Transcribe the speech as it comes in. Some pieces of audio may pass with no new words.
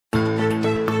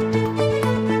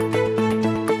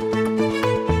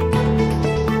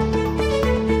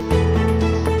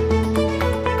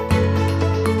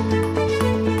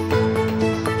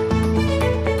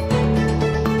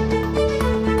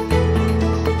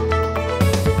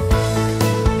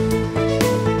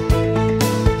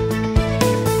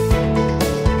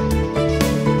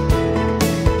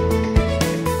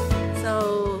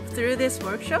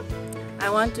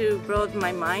broaden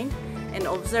my mind and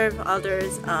observe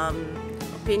others'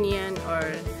 opinion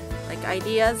or like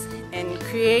ideas and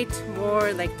create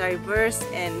more like diverse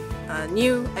and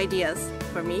new ideas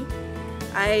for me.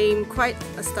 I'm quite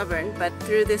stubborn, but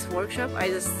through this workshop I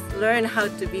just learned how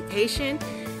to be patient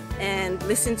and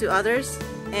listen to others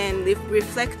and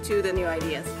reflect to the new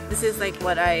ideas. This is like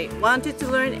what I wanted to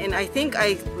learn, and I think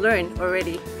I learned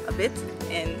already a bit,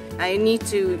 and I need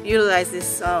to utilize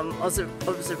this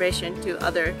observation to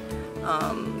other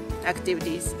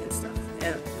activities and stuff,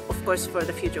 and of course for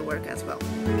the future work as well.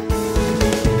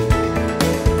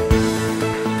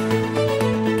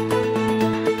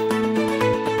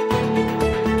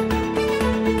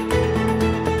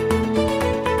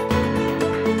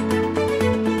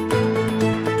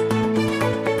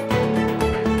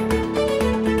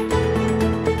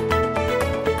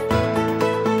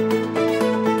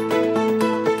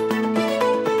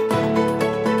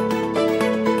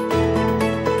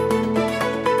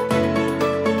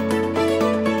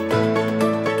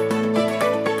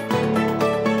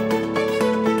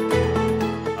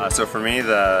 So for me,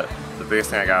 the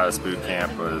biggest thing I got out of this boot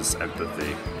camp was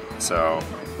empathy. So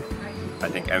I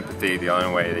think empathy, the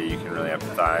only way that you can really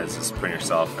empathize is putting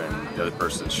yourself in the other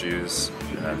person's shoes,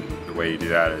 and the way you do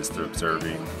that is through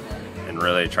observing and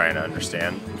really trying to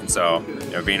understand. And so,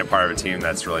 being a part of a team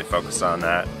that's really focused on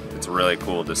that, it's really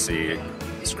cool to see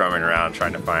scrumming around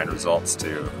trying to find results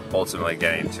to ultimately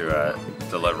getting to a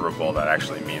deliverable that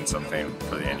actually means something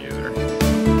for the end user.